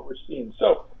is what we're seeing.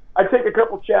 So I take a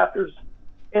couple chapters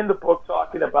in the book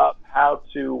talking about how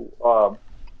to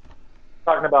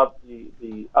talking about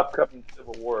the upcoming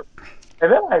Civil War,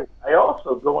 and then I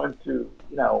also go into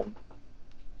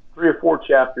three or four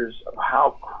chapters of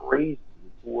how crazy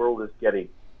the world is getting,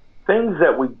 things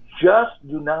that we just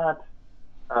do not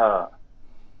uh,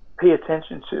 pay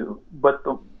attention to. But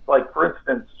like for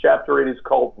instance, chapter 8 is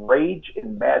called Rage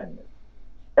and Madness,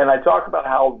 and I talk about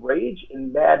how rage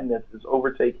and madness is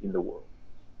overtaking the world.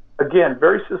 Again,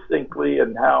 very succinctly,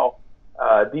 and how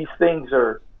these things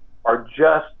are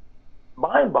just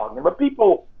mind-boggling. But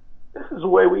people, this is the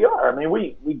way we are. I mean,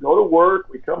 we go to work,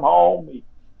 we come home, we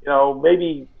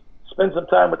maybe spend some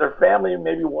time with our family, and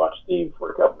maybe watch TV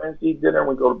for a couple minutes, eat dinner, and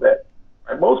we go to bed.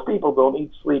 Right? Most people don't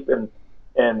eat, sleep,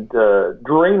 and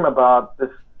dream about this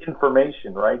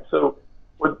information. Right. So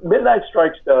what Midnight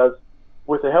Strikes does,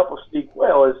 with the help of Steve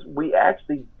Quayle, is we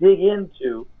actually dig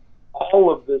into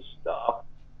all of this stuff,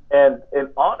 and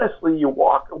honestly, you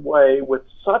walk away with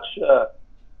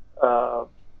uh,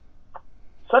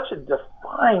 such a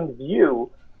defined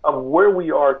view of where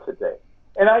we are today.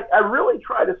 And I really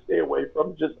try to stay away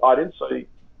from just audience, so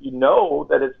you know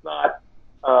that it's not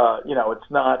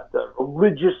it's not a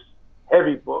religious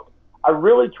heavy book. I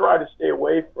really try to stay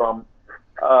away from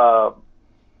uh,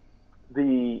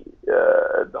 the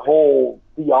whole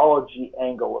theology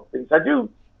angle of things. I do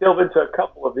delve into a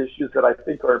couple of issues that I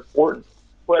think are important,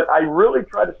 but I really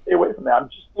try to stay away from that. I'm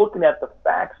just looking at the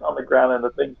facts on the ground and the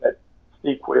things that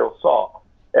Steve Quayle saw.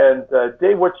 And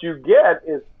Dave, what you get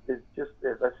is just,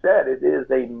 as I said, it is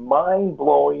a mind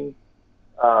blowing,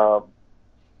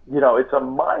 it's a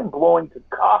mind blowing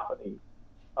cacophony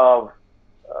of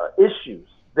issues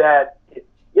that,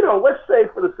 let's say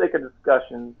for the sake of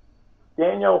discussion,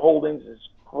 Daniel Holdings is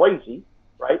crazy,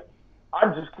 right?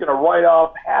 I'm just going to write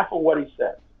off half of what he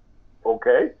says.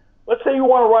 Okay? Let's say you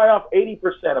want to write off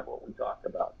 80% of what we talked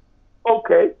about.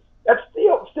 Okay, that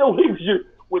still leaves you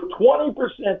with 20%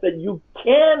 that you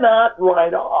cannot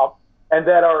write off and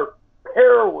that are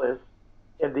perilous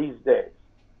in these days.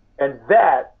 And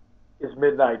that is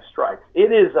Midnight Strikes.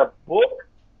 It is a book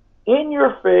in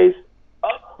your face,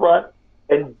 up front,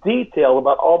 and detailed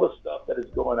about all the stuff that is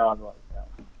going on right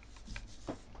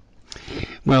now.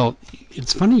 Well,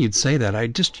 it's funny you'd say that. I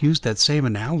just used that same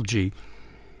analogy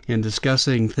in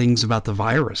discussing things about the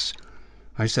virus.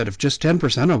 I said if just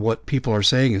 10% of what people are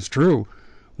saying is true,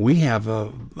 we have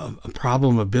a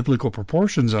problem of biblical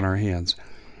proportions on our hands.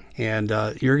 And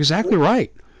you're exactly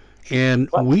right. And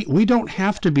we don't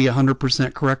have to be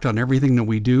 100% correct on everything that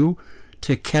we do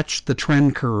to catch the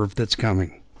trend curve that's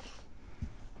coming.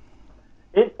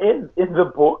 In the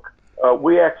book,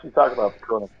 we actually talk about the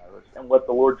coronavirus and what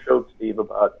the Lord showed Steve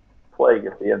about plague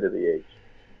at the end of the age.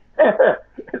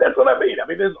 That's what I mean. I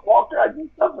mean, there's all kinds of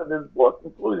stuff in this book,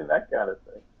 including that kind of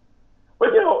thing. But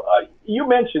you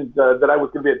mentioned that I was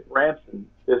going to be at Branson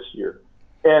this year,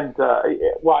 and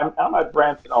I'm at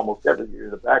Branson almost every year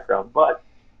in the background. But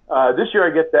this year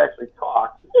I get to actually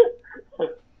talk.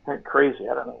 Crazy,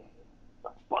 I don't know.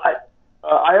 But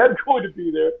I am going to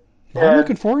be there. I'm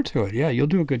looking forward to it. Yeah, you'll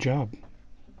do a good job.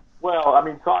 Well, I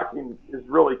mean, talking is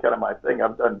really kind of my thing.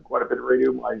 I've done quite a bit of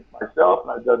radio myself,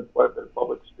 and I've done quite a bit of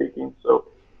public speaking. So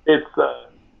it's,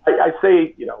 I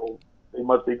say, they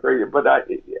must be crazy, but I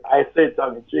say it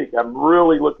tongue in cheek. I'm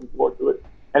really looking forward to it,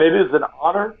 and it is an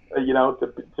honor,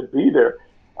 to be there.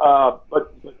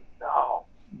 But no,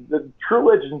 the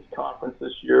True Legends Conference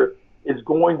this year is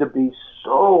going to be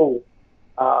so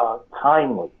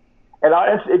timely, and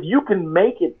if you can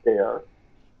make it there,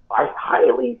 I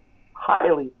highly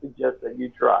suggest that you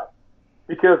try,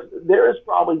 because there is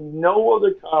probably no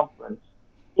other conference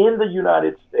in the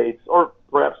United States, or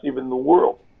perhaps even the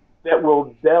world, that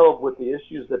will delve with the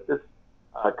issues that this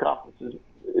conference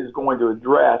is going to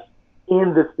address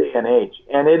in this day and age.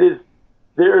 And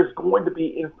there is going to be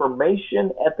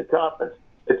information at the conference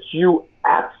that you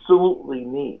absolutely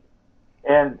need.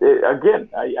 And again,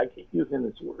 I keep using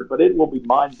this word, but it will be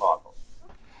mind-boggling.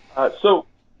 So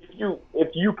if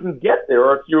you can get there,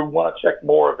 or if you want to check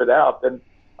more of it out, then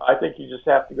I think you just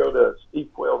have to go to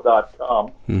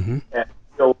stevequayle.com, mm-hmm. and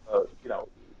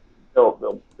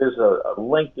there's a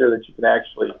link there that you can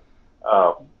actually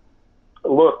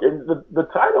look. And the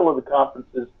title of the conference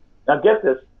is, now get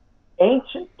this,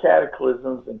 Ancient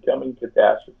Cataclysms and Coming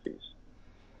Catastrophes.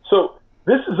 So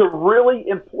this is a really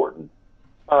important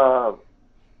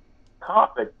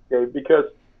topic, Dave, because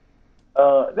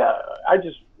Now, I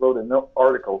just wrote an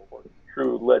article for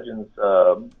True Legends.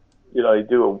 They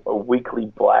do weekly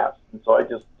blast, and so I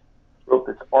just wrote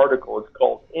this article. It's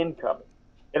called Incoming,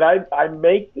 and I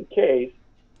make the case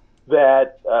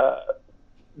that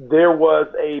there was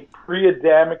a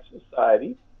pre-Adamic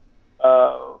society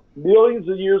millions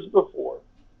of years before,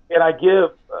 and I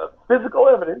give physical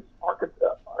evidence,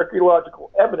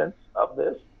 archaeological evidence of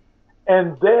this,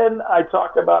 and then I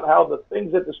talk about how the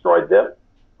things that destroyed them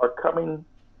are coming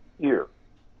here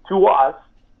to us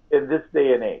in this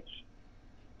day and age.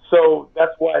 So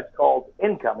that's why it's called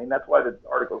Incoming. That's why the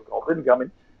article is called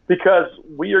Incoming, because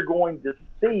we are going to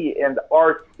see and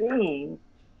are seeing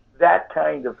that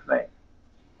kind of thing.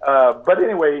 But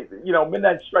anyway,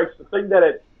 Midnight Strikes, the thing that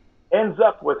it ends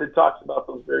up with, it talks about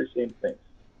those very same things.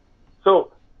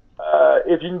 So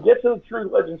if you can get to the True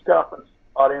Legends Conference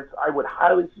audience, I would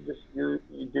highly suggest you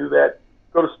do that.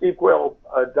 Go to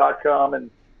stevequayle.com, and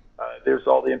there's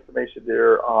all the information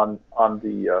there on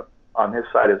his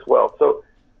site as well. So,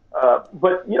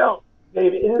 but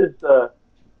Dave, it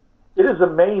is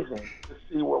amazing to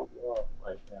see what we are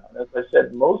right now. And as I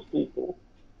said, most people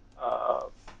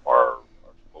are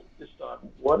focused on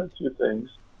one or two things,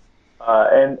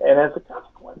 and as a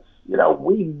consequence,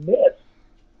 we miss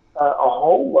a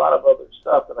whole lot of other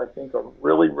stuff that I think are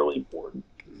really, really important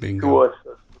to us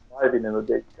surviving in the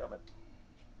days coming.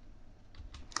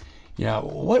 Yeah.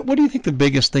 What do you think the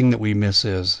biggest thing that we miss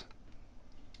is?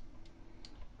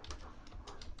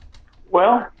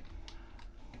 Well,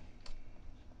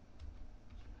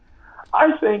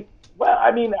 I think,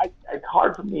 it's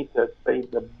hard for me to say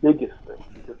the biggest thing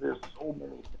because there's so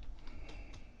many things.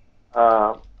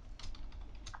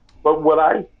 But what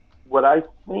I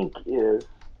think is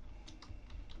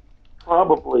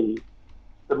probably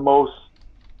the most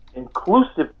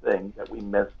inclusive thing that we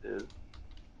missed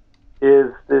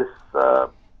is this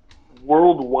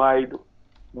worldwide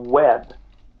web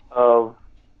of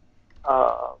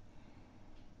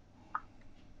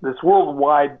this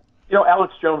worldwide.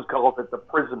 Alex Jones calls it the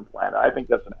prison planet. I think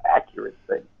that's an accurate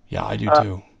thing. Yeah, I do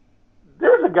too.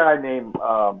 There's a guy named,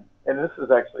 and this is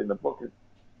actually in the book.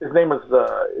 His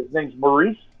name's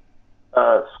Maurice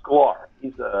Sklar.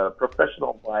 He's a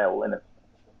professional violinist,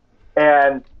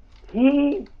 and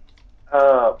he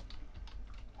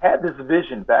had this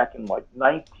vision back in like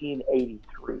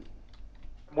 1983. And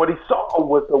what he saw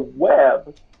was a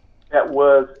web that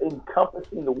was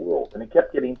encompassing the world, and it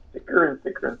kept getting thicker and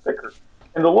thicker and thicker.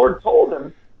 And the Lord told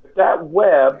him that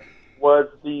web was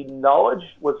the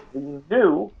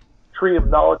new tree of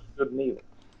knowledge of good and evil.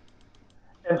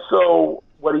 And so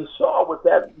what he saw was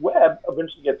that web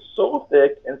eventually get so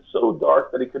thick and so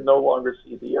dark that he could no longer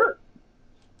see the earth.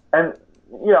 And,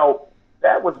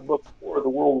 that was before the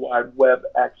World Wide Web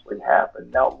actually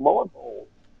happened. Now, lo and behold,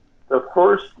 the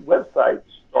first website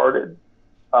started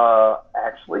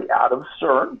actually out of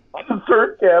CERN, on the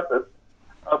CERN campus,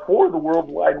 for the World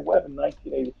Wide Web in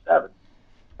 1987.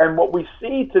 And what we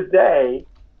see today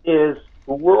is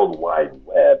the World Wide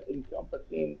Web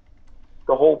encompassing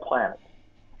the whole planet.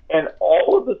 And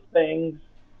all of the things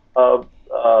of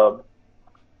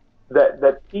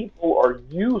that people are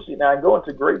using, and I go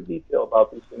into great detail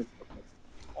about these things,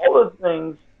 all of the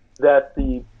things that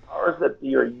the powers that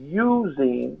be are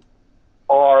using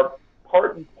are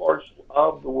part and parcel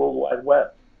of the World Wide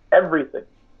Web.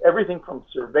 Everything from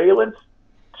surveillance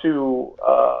to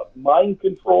mind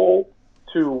control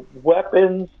to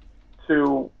weapons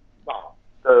to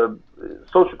the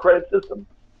social credit system.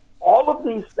 All of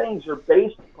these things are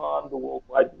based upon the World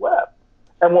Wide Web.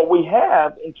 And what we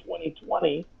have in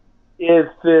 2020 is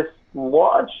this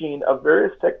launching of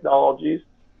various technologies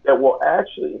that will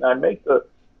actually, and I make the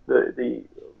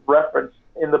reference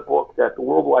in the book that the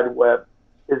World Wide Web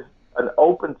is an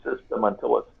open system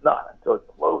until it's not, until it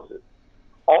closes.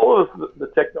 All of the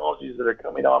technologies that are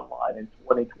coming online in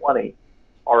 2020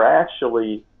 are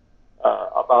actually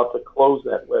about to close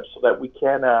that web so that we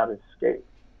cannot escape.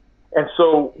 And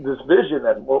so this vision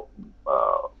that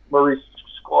Maurice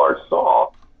Sklar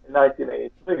saw in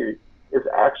 1983 is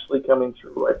actually coming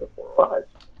true right before our eyes.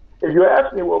 If you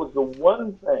ask me what was the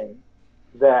one thing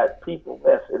that people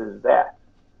miss, it is that.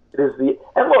 It is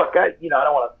and look, I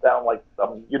don't want to sound like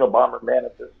some Unabomber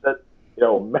manifesto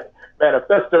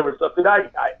or something.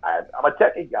 I'm a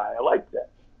techie guy. I like that.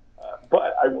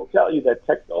 But I will tell you that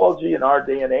technology in our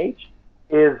day and age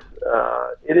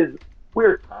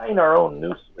we're tying our own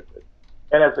noose with it.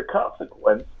 And as a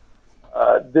consequence,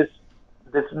 this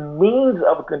means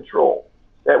of control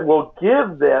that will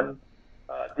give them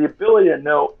the ability to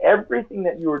know everything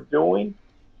that you are doing,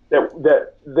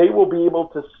 that they will be able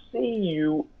to see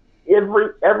you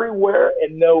everywhere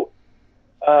and know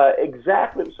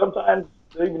Exactly. Sometimes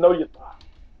they don't even know you thought.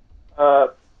 Uh,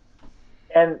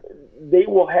 and they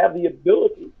will have the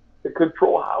ability to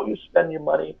control how you spend your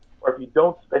money, or if you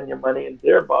don't spend your money, and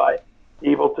thereby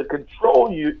be able to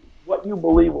control you what you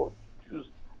believe or choose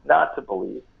not to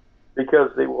believe,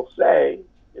 because they will say,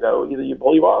 either you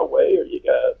believe our way or you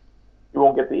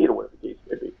won't get to eat, or whatever the case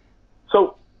may be.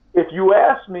 So if you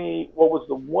ask me what was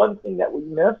the one thing that we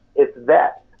missed, it's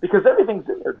that, because everything's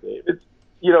in there, Dave. It's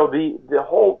the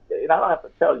whole, and I don't have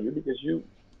to tell you because you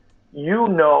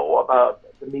know about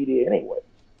the media anyway.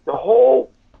 The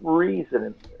whole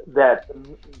reason that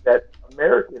that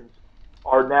Americans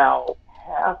are now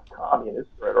half communist,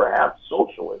 right, or half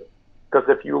socialist, because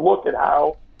if you look at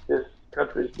how this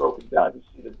country is broken down, you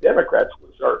see the Democrats,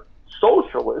 which are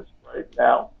socialists right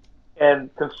now,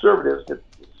 and conservatives, it's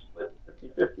split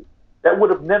 50-50. That would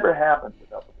have never happened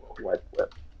without the World Wide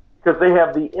Web, because they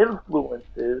have the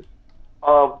influences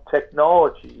of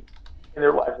technology in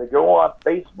their lives. They go on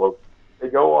Facebook, they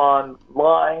go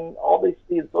online. All they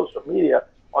see in social media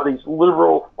are these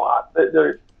liberal thoughts.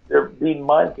 They're being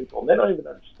mind controlled. They don't even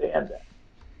understand that.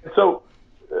 And so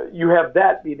you have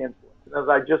that being influenced. And as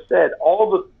I just said, all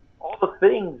the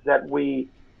things that we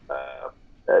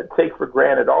take for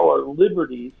granted, all our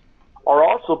liberties, are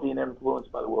also being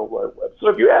influenced by the World Wide Web. So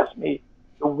if you ask me,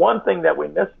 the one thing that we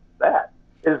miss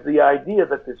is the idea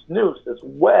that this noose, this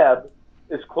web,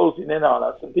 is closing in on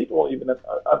us, and people don't even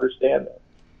understand that.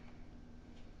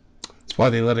 That's why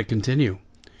they let it continue.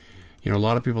 A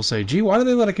lot of people say, gee, why do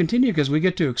they let it continue? Because we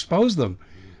get to expose them.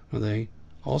 Well, they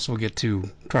also get to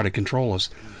try to control us.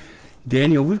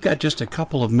 Daniel, we've got just a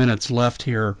couple of minutes left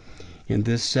here in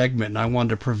this segment, and I wanted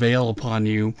to prevail upon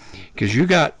you because you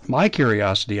got my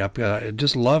curiosity up. I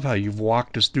just love how you've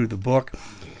walked us through the book,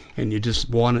 and you just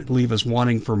want to leave us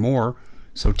wanting for more.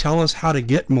 So tell us how to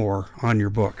get more on your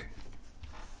book.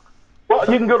 Well,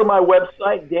 you can go to my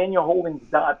website,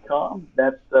 danielholdings.com.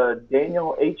 That's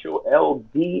Daniel,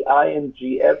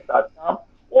 HOLDINGS.com.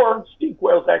 Or Steve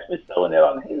Quayle's actually selling it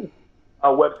on his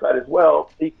website as well,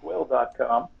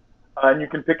 stevequayle.com. And you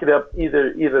can pick it up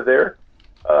either there.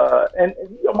 And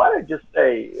might I just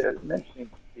say, mentioning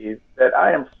Steve, that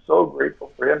I am so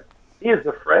grateful for him. He is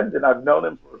a friend, and I've known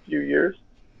him for a few years.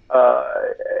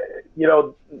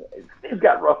 Steve's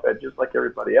got rough edges like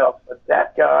everybody else, but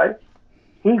that guy,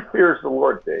 he fears the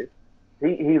Lord, Dave.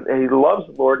 He loves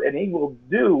the Lord, and he will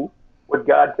do what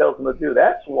God tells him to do.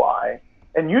 That's why,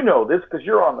 and you know this because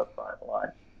you're on the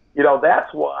sideline.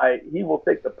 That's why he will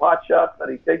take the pot shots that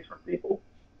he takes from people,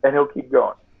 and he'll keep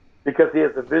going because he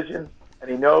has a vision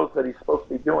and he knows that he's supposed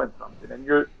to be doing something. And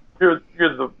you're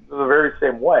the very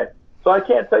same way. So I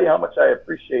can't tell you how much I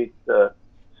appreciate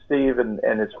Steve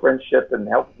and his friendship and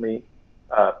helping me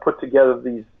put together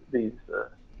these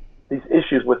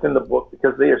issues within the book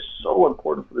because they are so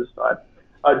important for this time.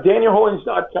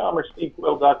 DanielHoldings.com or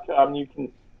SteveQuayle.com. You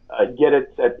can get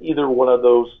it at either one of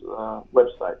those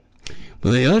websites.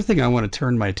 Well, the other thing I want to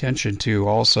turn my attention to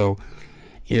also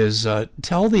is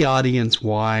tell the audience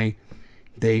why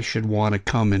they should want to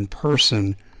come in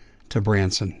person to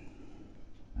Branson.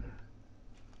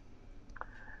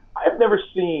 I've never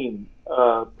seen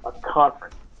a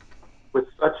conference with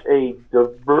such a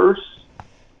diverse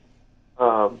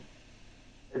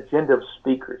agenda of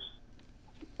speakers.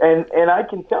 And I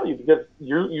can tell you, because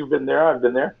you've been there, I've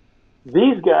been there,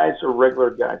 these guys are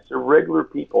regular guys. They're regular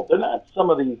people. They're not some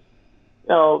of these,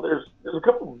 there's a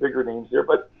couple of bigger names there,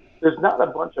 but there's not a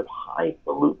bunch of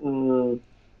highfalutin,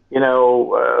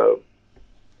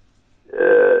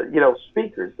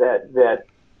 speakers that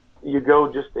you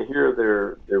go just to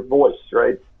hear their voice,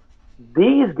 right?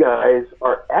 These guys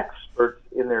are experts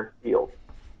in their field.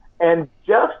 And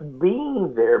just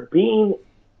being there, being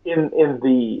in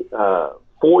the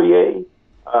foyer,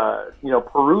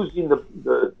 perusing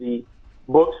the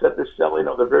books that they're selling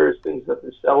or the various things that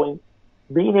they're selling,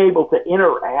 being able to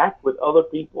interact with other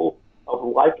people of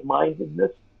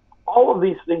like-mindedness, all of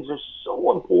these things are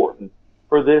so important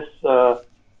for this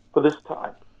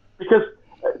time. Because,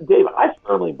 Dave, I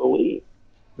firmly believe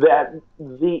that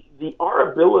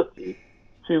our ability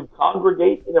to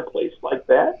congregate in a place like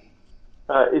that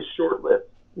is short-lived.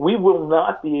 We will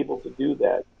not be able to do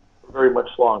that for very much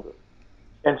longer.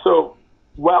 And so,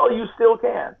 while you still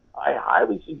can, I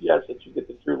highly suggest that you get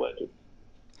the True Legends.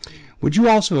 Would you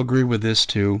also agree with this,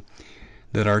 too,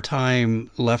 that our time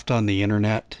left on the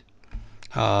internet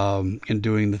in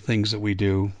doing the things that we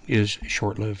do is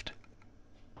short-lived?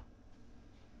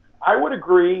 I would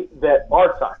agree that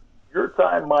our time, your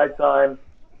time, my time,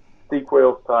 Steve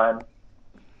Quayle's time,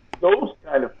 those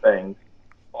kind of things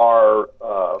are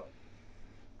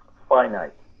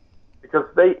finite because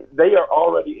they are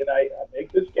already, and I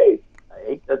make this case. I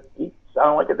hate to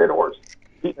sound like a dead horse,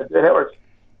 beating a dead horse.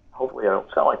 Hopefully, I don't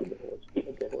sound like a dead horse,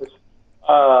 beating a dead horse.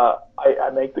 I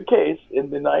make the case in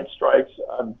the Night Strikes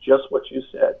on just what you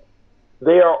said.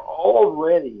 They are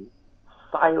already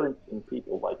silencing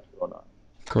people like you and I.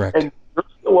 Correct. And you're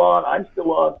still on, I'm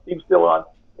still on, Steve's still on.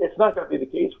 It's not going to be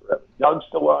the case forever. Doug's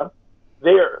still on.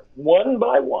 They're one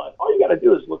by one. All you got to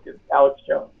do is look at Alex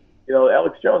Jones. You know,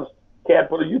 Alex Jones can't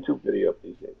put a YouTube video up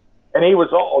these days. And he was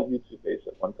all YouTube-based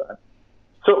at one time.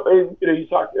 So, you know, you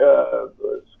talk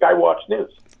Skywatch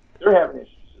News. They're having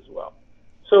issues as well.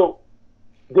 So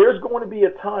there's going to be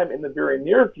a time in the very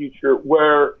near future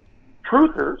where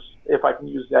truthers, if I can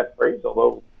use that phrase,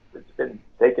 although it's been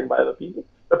taken by the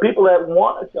people that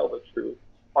want to tell the truth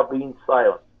are being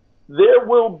silenced. There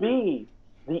will be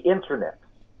the internet,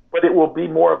 but it will be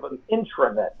more of an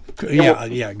intranet.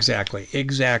 Yeah, exactly.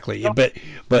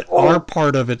 But our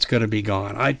part of it's going to be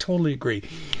gone. I totally agree.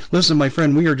 Listen, my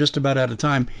friend, we are just about out of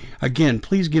time. Again,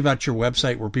 please give out your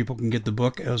website where people can get the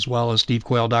book, as well as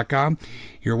stevequayle.com,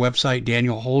 your website,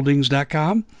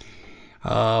 danielholdings.com.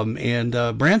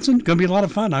 And Branson, going to be a lot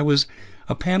of fun. I was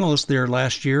a panelist there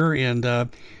last year, and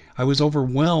I was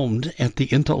overwhelmed at the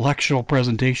intellectual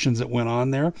presentations that went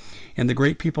on there and the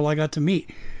great people I got to meet.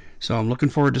 So I'm looking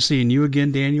forward to seeing you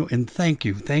again, Daniel, and thank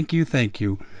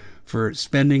you for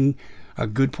spending a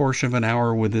good portion of an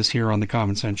hour with us here on the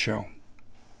Common Sense Show.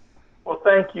 Well,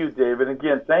 thank you, David.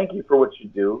 Again, thank you for what you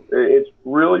do. It's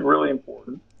really, really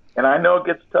important. And I know it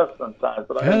gets tough sometimes,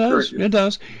 but I encourage you. It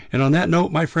does. And on that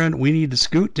note, my friend, we need to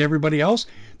scoot to everybody else.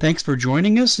 Thanks for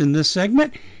joining us in this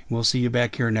segment. We'll see you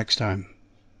back here next time.